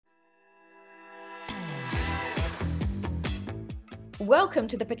Welcome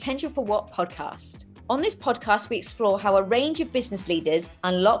to the Potential for What podcast. On this podcast, we explore how a range of business leaders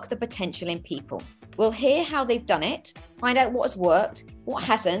unlock the potential in people. We'll hear how they've done it, find out what has worked, what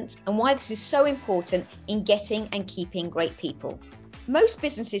hasn't, and why this is so important in getting and keeping great people. Most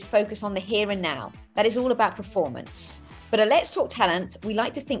businesses focus on the here and now. That is all about performance. But at Let's Talk Talent, we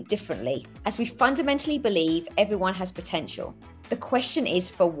like to think differently, as we fundamentally believe everyone has potential. The question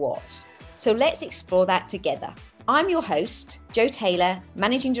is for what? So let's explore that together. I'm your host, Jo Taylor,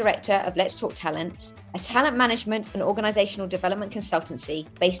 Managing Director of Let's Talk Talent, a talent management and organisational development consultancy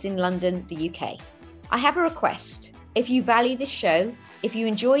based in London, the UK. I have a request. If you value this show, if you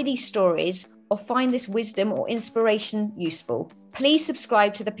enjoy these stories, or find this wisdom or inspiration useful, please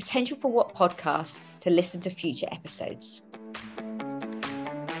subscribe to the Potential for What podcast to listen to future episodes.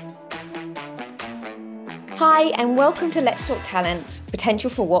 Hi, and welcome to Let's Talk Talent's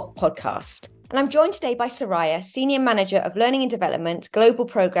Potential for What podcast. And I'm joined today by Soraia, Senior Manager of Learning and Development, Global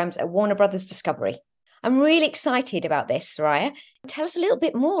Programs at Warner Brothers Discovery. I'm really excited about this, Soraia. Tell us a little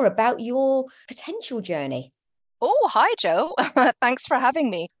bit more about your potential journey. Oh, hi, Jo. Thanks for having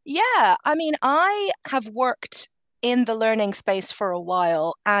me. Yeah, I have worked in the learning space for a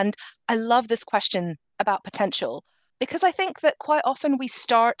while, and I love this question about potential because I think that quite often we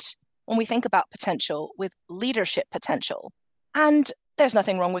start, when we think about potential, with leadership potential. And there's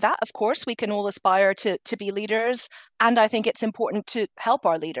nothing wrong with that. Of course, we can all aspire to be leaders, and I think it's important to help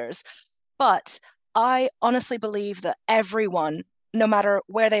our leaders. But I honestly believe that everyone, no matter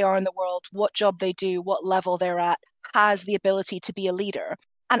where they are in the world, what job they do, what level they're at, has the ability to be a leader.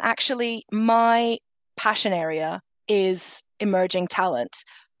 And actually, my passion area is emerging talent.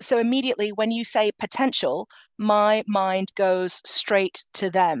 So immediately when you say potential, my mind goes straight to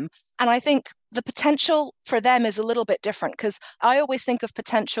them. And I think the potential for them is a little bit different because I always think of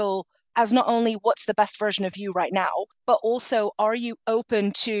potential as not only what's the best version of you right now, but also are you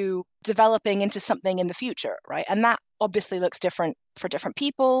open to developing into something in the future, right? And that obviously looks different for different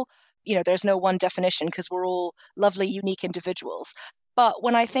people. You know, there's no one definition because we're all lovely, unique individuals. But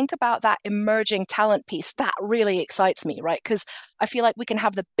when I think about that emerging talent piece, that really excites me, right? Because I feel like we can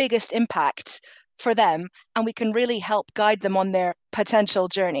have the biggest impact for them and we can really help guide them on their potential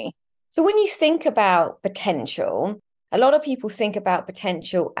journey. So when you think about potential, a lot of people think about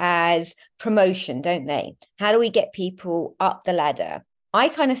potential as promotion, don't they? How do we get people up the ladder? I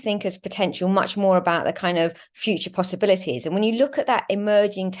kind of think as potential much more about the kind of future possibilities. And when you look at that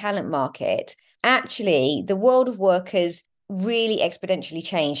emerging talent market, actually the world of work has really exponentially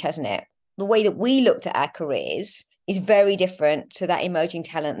changed, hasn't it? The way that we looked at our careers is very different to that emerging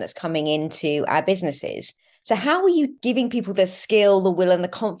talent that's coming into our businesses. So how are you giving people the skill, the will, and the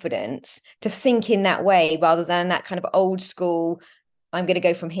confidence to think in that way rather than that kind of old school, I'm going to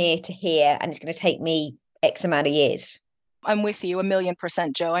go from here to here and it's going to take me X amount of years? I'm with you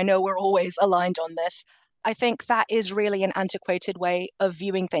 1,000,000%, Jo. I know we're always aligned on this. I think that is really an antiquated way of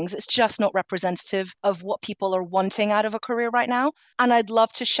viewing things. It's just not representative of what people are wanting out of a career right now. And I'd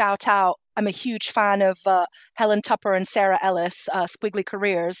love to shout out, I'm a huge fan of Helen Tupper and Sarah Ellis, Squiggly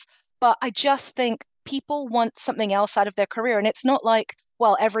Careers. But I just think people want something else out of their career. And it's not like,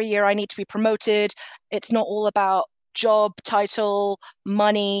 well, every year I need to be promoted. It's not all about job, title,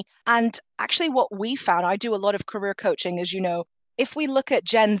 money. And actually what we found, I do a lot of career coaching, as you know, if we look at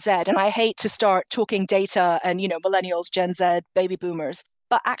Gen Z, and I hate to start talking data and, millennials, Gen Z, baby boomers,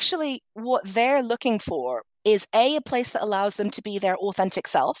 but actually what they're looking for is a place that allows them to be their authentic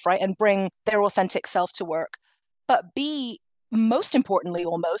self, right? And bring their authentic self to work. But B, most importantly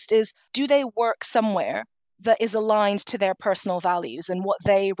almost, is do they work somewhere that is aligned to their personal values and what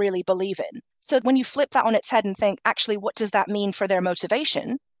they really believe in? So when you flip that on its head and think, actually, what does that mean for their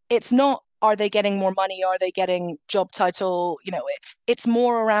motivation? It's not, are they getting more money? Are they getting job title? It's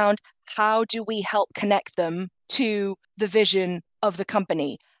more around how do we help connect them to the vision of the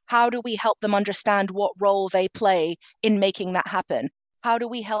company? How do we help them understand what role they play in making that happen? How do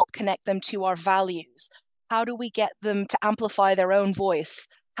we help connect them to our values? How do we get them to amplify their own voice?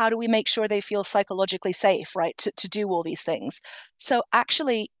 How do we make sure they feel psychologically safe, right, to do all these things? So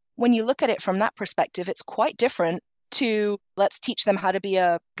actually, when you look at it from that perspective, it's quite different to let's teach them how to be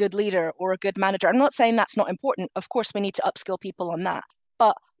a good leader or a good manager. I'm not saying that's not important. Of course, we need to upskill people on that.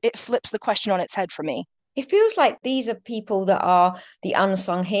 But it flips the question on its head for me. It feels like these are people that are the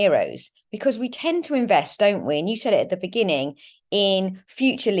unsung heroes because we tend to invest, don't we? And you said it at the beginning, in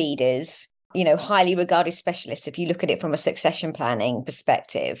future leaders, highly regarded specialists, if you look at it from a succession planning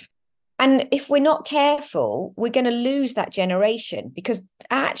perspective. And if we're not careful, we're going to lose that generation because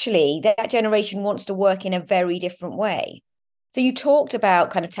actually that generation wants to work in a very different way. So you talked about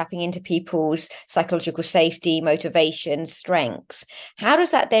kind of tapping into people's psychological safety, motivation, strengths. How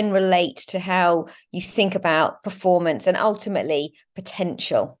does that then relate to how you think about performance and ultimately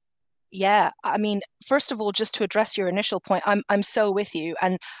potential? Yeah, I mean, first of all, just to address your initial point, I'm so with you.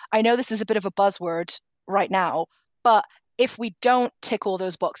 And I know this is a bit of a buzzword right now, but if we don't tick all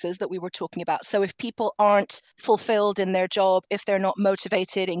those boxes that we were talking about, so if people aren't fulfilled in their job, if they're not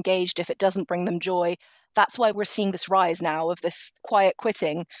motivated, engaged, if it doesn't bring them joy, that's why we're seeing this rise now of this quiet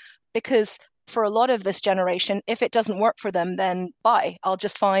quitting. Because for a lot of this generation, if it doesn't work for them, then bye. I'll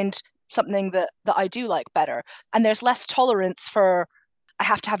just find something that I do like better. And there's less tolerance for I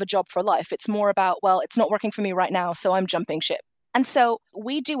have to have a job for life. It's more about, well, it's not working for me right now, so I'm jumping ship. And so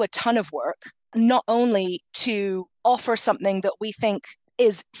we do a ton of work, not only to offer something that we think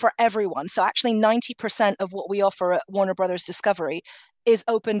is for everyone. So actually 90% of what we offer at Warner Brothers Discovery is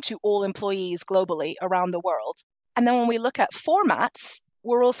open to all employees globally around the world. And then when we look at formats,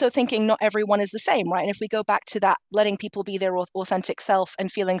 we're also thinking not everyone is the same, right? And if we go back to that, letting people be their authentic self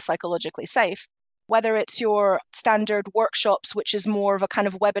and feeling psychologically safe, whether it's your standard workshops, which is more of a kind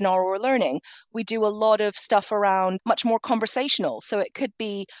of webinar or learning, we do a lot of stuff around much more conversational. So it could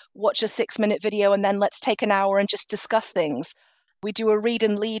be watch a 6-minute video and then let's take an hour and just discuss things. We do a read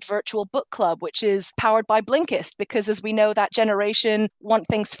and lead virtual book club, which is powered by Blinkist, because as we know, that generation want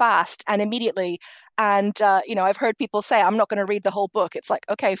things fast and immediately. And, I've heard people say, I'm not going to read the whole book. It's like,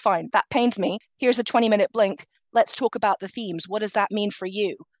 okay, fine. That pains me. Here's a 20-minute blink. Let's talk about the themes. What does that mean for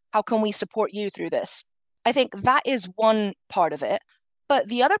you? How can we support you through this? I think that is one part of it. But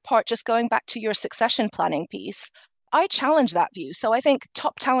the other part, just going back to your succession planning piece, I challenge that view. So I think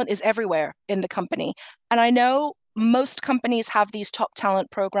top talent is everywhere in the company. And I know most companies have these top talent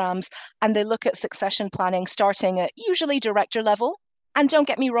programs and they look at succession planning starting at usually director level. And don't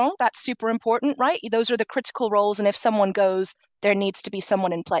get me wrong, that's super important, right? Those are the critical roles. And if someone goes, there needs to be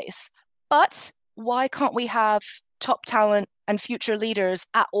someone in place. But why can't we have top talent and future leaders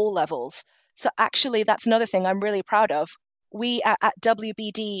at all levels? So actually, that's another thing I'm really proud of. We at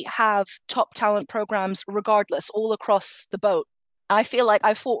WBD have top talent programs regardless, all across the boat. I feel like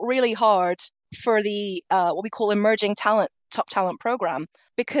I fought really hard for the what we call emerging talent, top talent program,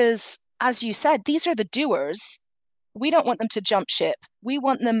 because as you said, these are the doers. We don't want them to jump ship. We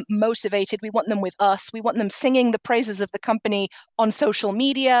want them motivated. We want them with us. We want them singing the praises of the company on social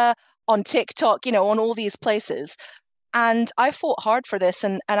media, on TikTok, on all these places. And I fought hard for this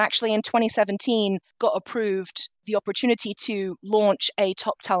and actually in 2017 got approved the opportunity to launch a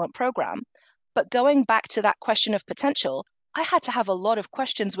top talent program. But going back to that question of potential, I had to have a lot of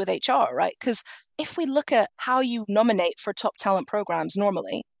questions with HR, right? Because if we look at how you nominate for top talent programs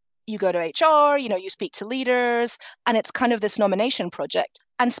normally, you go to HR, you speak to leaders, and it's kind of this nomination project.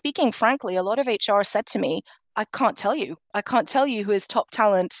 And speaking frankly, a lot of HR said to me, I can't tell you. I can't tell you who is top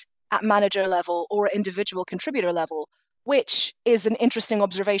talent at manager level or individual contributor level, which is an interesting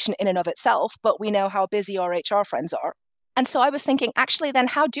observation in and of itself, but we know how busy our HR friends are. And so I was thinking, actually, then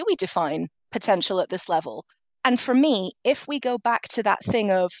how do we define potential at this level? And for me, if we go back to that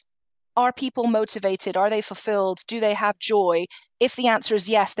thing of, are people motivated? Are they fulfilled? Do they have joy? If the answer is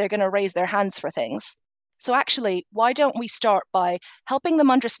yes, they're going to raise their hands for things. So actually, why don't we start by helping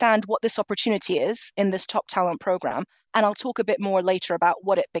them understand what this opportunity is in this top talent program? And I'll talk a bit more later about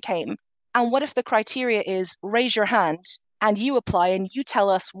what it became. And what if the criteria is raise your hand and you apply and you tell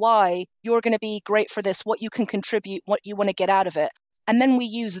us why you're going to be great for this, what you can contribute, what you want to get out of it. And then we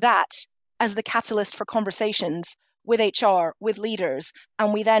use that as the catalyst for conversations with HR, with leaders,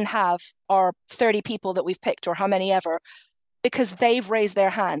 and we then have our 30 people that we've picked or how many ever, because they've raised their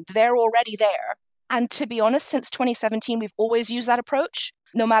hand. They're already there. And to be honest, since 2017, we've always used that approach,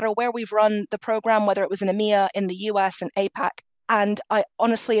 no matter where we've run the program, whether it was in EMEA, in the US, and APAC. And I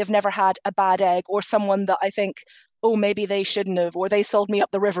honestly have never had a bad egg or someone that I think, oh, maybe they shouldn't have, or they sold me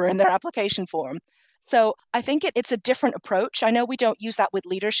up the river in their application form. So I think it's a different approach. I know we don't use that with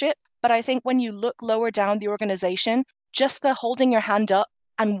leadership, but I think when you look lower down the organization, just the holding your hand up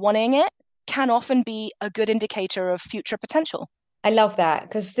and wanting it can often be a good indicator of future potential. I love that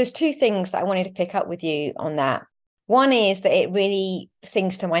because there's two things that I wanted to pick up with you on that. One is that it really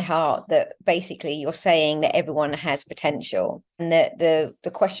sings to my heart that basically you're saying that everyone has potential and that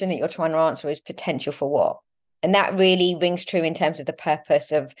the question that you're trying to answer is potential for what? And that really rings true in terms of the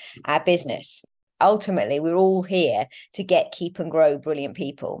purpose of our business. Ultimately, we're all here to get, keep and grow brilliant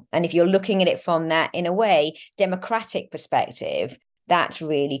people. And if you're looking at it from that, in a way, democratic perspective, that's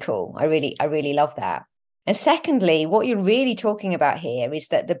really cool. I really love that. And secondly, what you're really talking about here is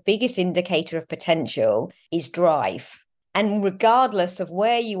that the biggest indicator of potential is drive. And regardless of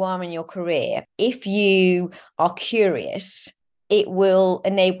where you are in your career, if you are curious it will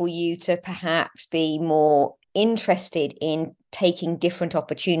enable you to perhaps be more interested in taking different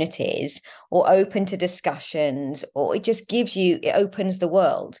opportunities or open to discussions, or it opens the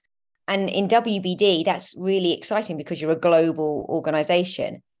world. And in WBD, that's really exciting because you're a global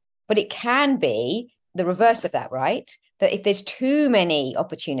organization. But it can be the reverse of that, right? That if there's too many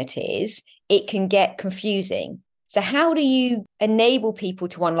opportunities, it can get confusing. So, how do you enable people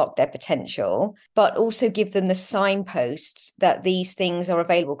to unlock their potential, but also give them the signposts that these things are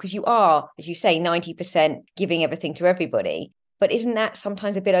available? Because you are, as you say, 90% giving everything to everybody. But isn't that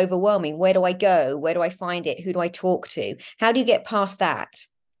sometimes a bit overwhelming? Where do I go? Where do I find it? Who do I talk to? How do you get past that?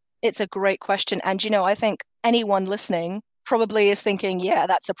 It's a great question. And, I think anyone listening probably is thinking, yeah,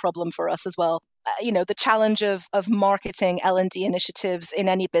 that's a problem for us as well. The challenge of marketing L&D initiatives in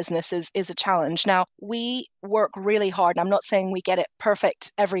any business is a challenge. Now, we work really hard. I'm not saying we get it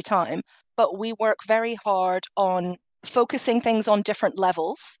perfect every time, but we work very hard on focusing things on different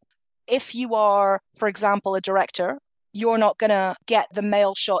levels. If you are, for example, a director, you're not going to get the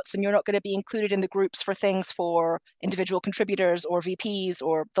mail shots and you're not going to be included in the groups for things for individual contributors or VPs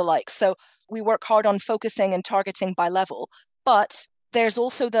or the like. So we work hard on focusing and targeting by level. But there's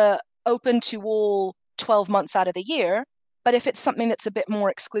also the open to all 12 months out of the year. But if it's something that's a bit more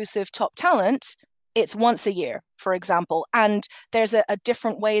exclusive top talent, it's once a year, for example. And there's a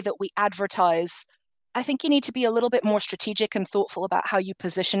different way that we advertise. I think you need to be a little bit more strategic and thoughtful about how you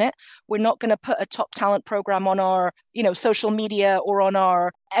position it. We're not going to put a top talent program on our, social media or on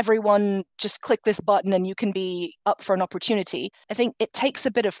our everyone just click this button and you can be up for an opportunity. I think it takes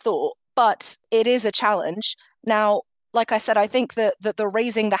a bit of thought, but it is a challenge. Now, like I said, I think that the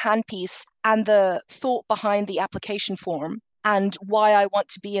raising the hand piece and the thought behind the application form and why I want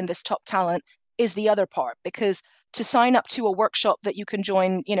to be in this top talent is the other part, because to sign up to a workshop that you can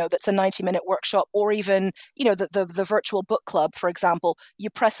join, that's a 90-minute workshop, or even, the virtual book club, for example, you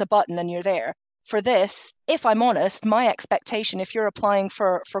press a button and you're there. For this, if I'm honest, my expectation, if you're applying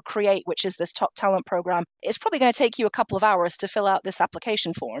for Create, which is this top talent program, it's probably going to take you a couple of hours to fill out this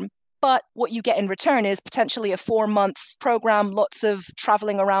application form. But what you get in return is potentially a 4-month program, lots of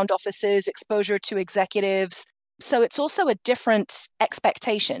traveling around offices, exposure to executives. So it's also a different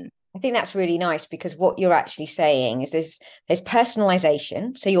expectation. I think that's really nice, because what you're actually saying is there's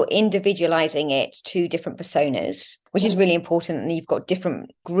personalization. So you're individualizing it to different personas, which is really important. And you've got different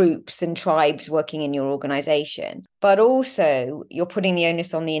groups and tribes working in your organization, but also you're putting the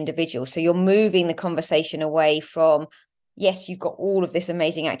onus on the individual. So you're moving the conversation away from, yes, you've got all of this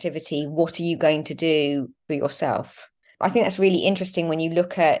amazing activity. What are you going to do for yourself? I think that's really interesting when you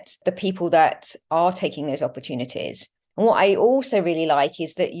look at the people that are taking those opportunities. And what I also really like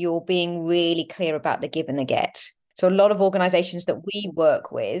is that you're being really clear about the give and the get. So a lot of organizations that we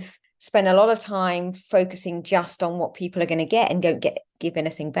work with spend a lot of time focusing just on what people are going to get and don't give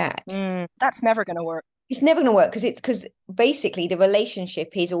anything back. That's never going to work. It's never going to work because basically the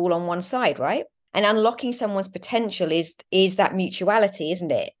relationship is all on one side, right? And unlocking someone's potential is that mutuality,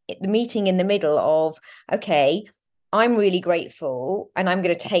 isn't it? The meeting in the middle of, okay, I'm really grateful and I'm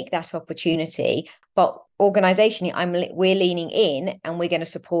going to take that opportunity, but organizationally, we're leaning in and we're going to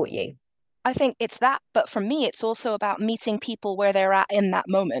support you. I think it's that, but for me, it's also about meeting people where they're at in that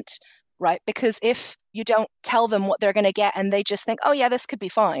moment, right? Because if you don't tell them what they're going to get and they just think, oh yeah, this could be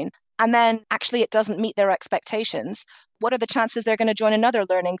fine, and then actually it doesn't meet their expectations, what are the chances they're going to join another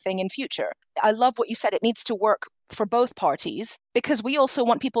learning thing in future? I love what you said. It needs to work for both parties, because we also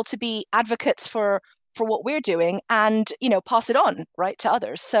want people to be advocates for what we're doing and, pass it on, right, to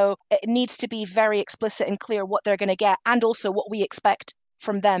others. So it needs to be very explicit and clear what they're going to get and also what we expect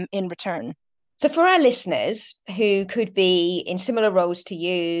from them in return. So for our listeners who could be in similar roles to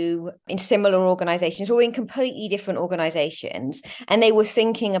you, in similar organizations or in completely different organizations, and they were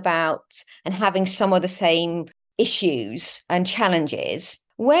thinking about and having some of the same issues and challenges,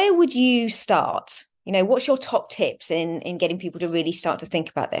 where would you start? What's your top tips in getting people to really start to think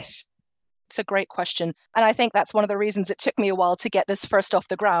about this? It's a great question. And I think that's one of the reasons it took me a while to get this first off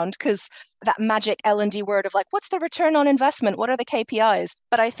the ground, because that magic L&D word of like, what's the return on investment? What are the KPIs?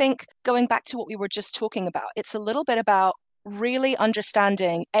 But I think going back to what we were just talking about, it's a little bit about really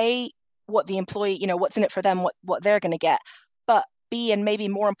understanding, A, what the employee, what's in it for them, what they're going to get, but B, and maybe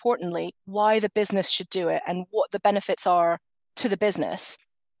more importantly, why the business should do it and what the benefits are to the business.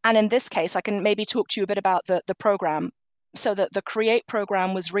 And in this case, I can maybe talk to you a bit about the program. So that the Create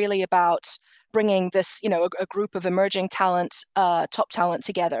program was really about bringing this, a group of emerging talents, top talent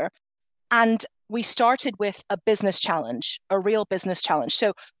together. And we started with a business challenge, a real business challenge.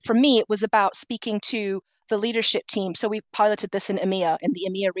 So for me, it was about speaking to the leadership team. So we piloted this in EMEA, in the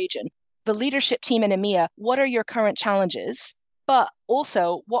EMEA region. The leadership team in EMEA, what are your current challenges? but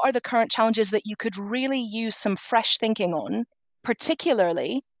also what are the current challenges that you could really use some fresh thinking on,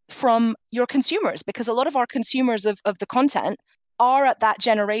 particularly from your consumers, because a lot of our consumers of the content are at that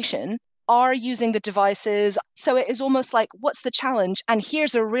generation, are using the devices. So it is almost like, what's the challenge? And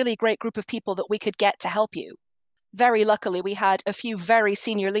here's a really great group of people that we could get to help you. Very luckily, we had a few very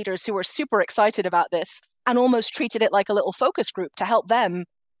senior leaders who were super excited about this and almost treated it like a little focus group to help them.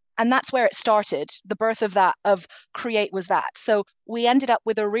 And that's where it started. The birth of Create was that. So we ended up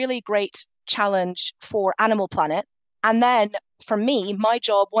with a really great challenge for Animal Planet. And then for me, my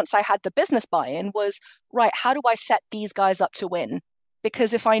job, once I had the business buy-in, was, right, how do I set these guys up to win?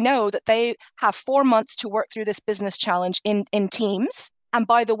 Because if I know that they have 4 months to work through this business challenge in teams, and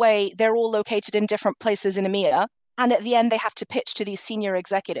by the way, they're all located in different places in EMEA, and at the end, they have to pitch to these senior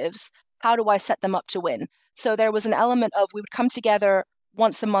executives, how do I set them up to win? So there was an element of, we would come together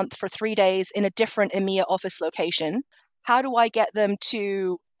once a month for 3 days in a different EMEA office location. How do I get them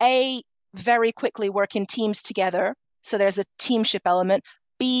to, A, very quickly work in teams together? So there's a teamship element.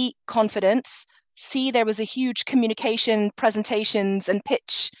 B, confidence. C, there was a huge communication, presentations and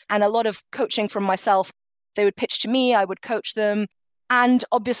pitch, and a lot of coaching from myself. They would pitch to me, I would coach them. And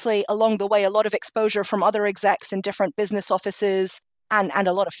obviously, along the way, a lot of exposure from other execs in different business offices, and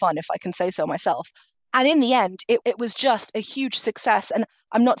a lot of fun, if I can say so myself. And in the end, it was just a huge success. And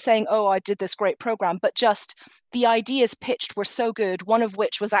I'm not saying, oh, I did this great program, but just the ideas pitched were so good, one of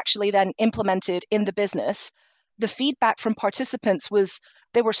which was actually then implemented in the business. The feedback from participants was,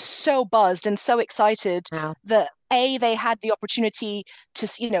 they were so buzzed and so excited that A, they had the opportunity to,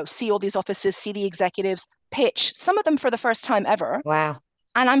 see all these offices, see the executives, pitch, some of them for the first time ever. Wow.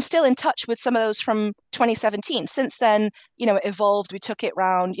 And I'm still in touch with some of those from 2017. Since then, it evolved. We took it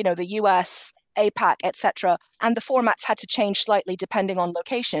around, the US, APAC, etc. And the formats had to change slightly depending on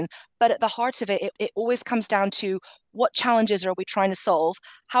location. But at the heart of it, it always comes down to, what challenges are we trying to solve?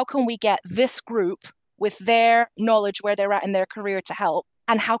 How can we get this group with their knowledge where they're at in their career to help?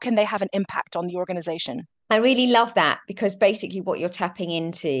 And how can they have an impact on the organization? I really love that, because basically what you're tapping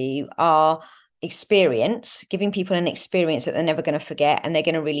into are experience, giving people an experience that they're never going to forget and they're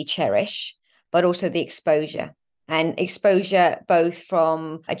going to really cherish, but also the exposure. And exposure both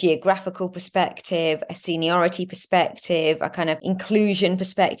from a geographical perspective, a seniority perspective, a kind of inclusion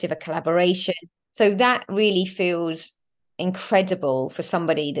perspective, a collaboration. So that really feels incredible for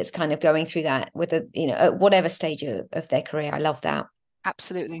somebody that's kind of going through that with at whatever stage of their career. I love that.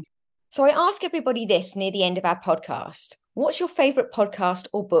 Absolutely. So I ask everybody this near the end of our podcast. What's your favorite podcast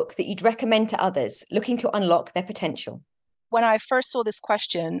or book that you'd recommend to others looking to unlock their potential? When I first saw this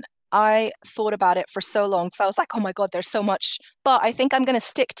question, I thought about it for so long. So I was like, oh my God, there's so much. But I think I'm going to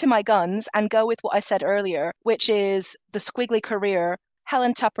stick to my guns and go with what I said earlier, which is The Squiggly Career,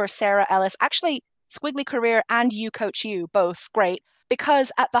 Helen Tupper, Sarah Ellis. Actually, Squiggly Career and You Coach You, both great.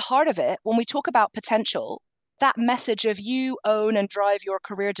 Because at the heart of it, when we talk about potential, that message of you own and drive your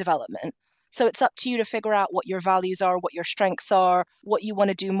career development. So it's up to you to figure out what your values are, what your strengths are, what you want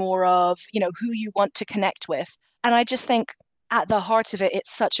to do more of, who you want to connect with. And I just think at the heart of it,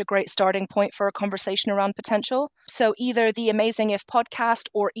 it's such a great starting point for a conversation around potential. So either the Amazing If podcast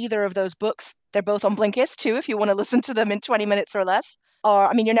or either of those books, they're both on Blinkist too, if you want to listen to them in 20 minutes or less.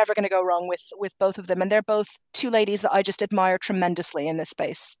 You're never going to go wrong with both of them. And they're both two ladies that I just admire tremendously in this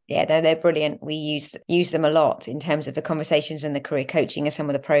space. Yeah, they're brilliant. We use them a lot in terms of the conversations and the career coaching and some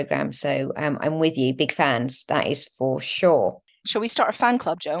of the programs. So I'm with you. Big fans. That is for sure. Shall we start a fan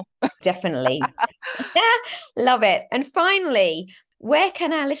club, Jo? Definitely. Love it. And finally, where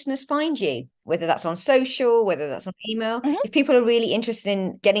can our listeners find you? Whether that's on social, whether that's on email. Mm-hmm. If people are really interested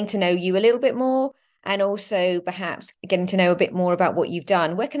in getting to know you a little bit more, and also perhaps getting to know a bit more about what you've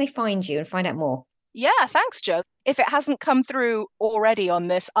done, where can they find you and find out more? Yeah, thanks, Jo. If it hasn't come through already on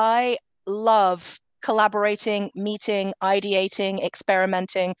this, I love collaborating, meeting, ideating,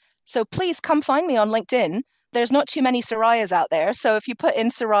 experimenting. So please come find me on LinkedIn. There's not too many Sorayas out there. So if you put in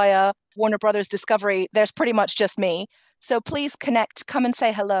Soraia, Warner Brothers Discovery, there's pretty much just me. So please connect, come and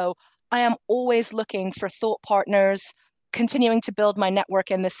say hello. I am always looking for thought partners, continuing to build my network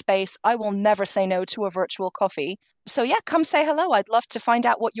in this space. I will never say no to a virtual coffee. So yeah, come say hello. I'd love to find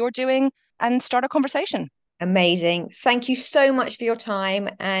out what you're doing and start a conversation. Amazing. Thank you so much for your time.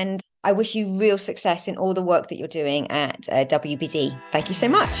 And I wish you real success in all the work that you're doing at WBD. Thank you so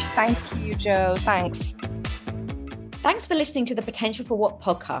much. Thank you, Jo. Thanks. Thanks for listening to the Potential for What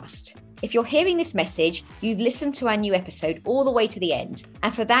podcast. If you're hearing this message, you've listened to our new episode all the way to the end.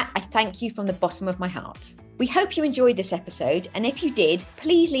 And for that, I thank you from the bottom of my heart. We hope you enjoyed this episode. And if you did,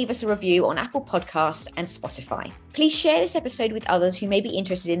 please leave us a review on Apple Podcasts and Spotify. Please share this episode with others who may be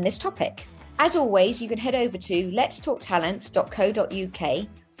interested in this topic. As always, you can head over to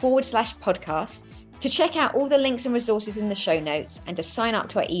letstalktalent.co.uk/podcasts to check out all the links and resources in the show notes and to sign up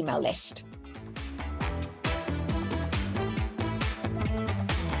to our email list.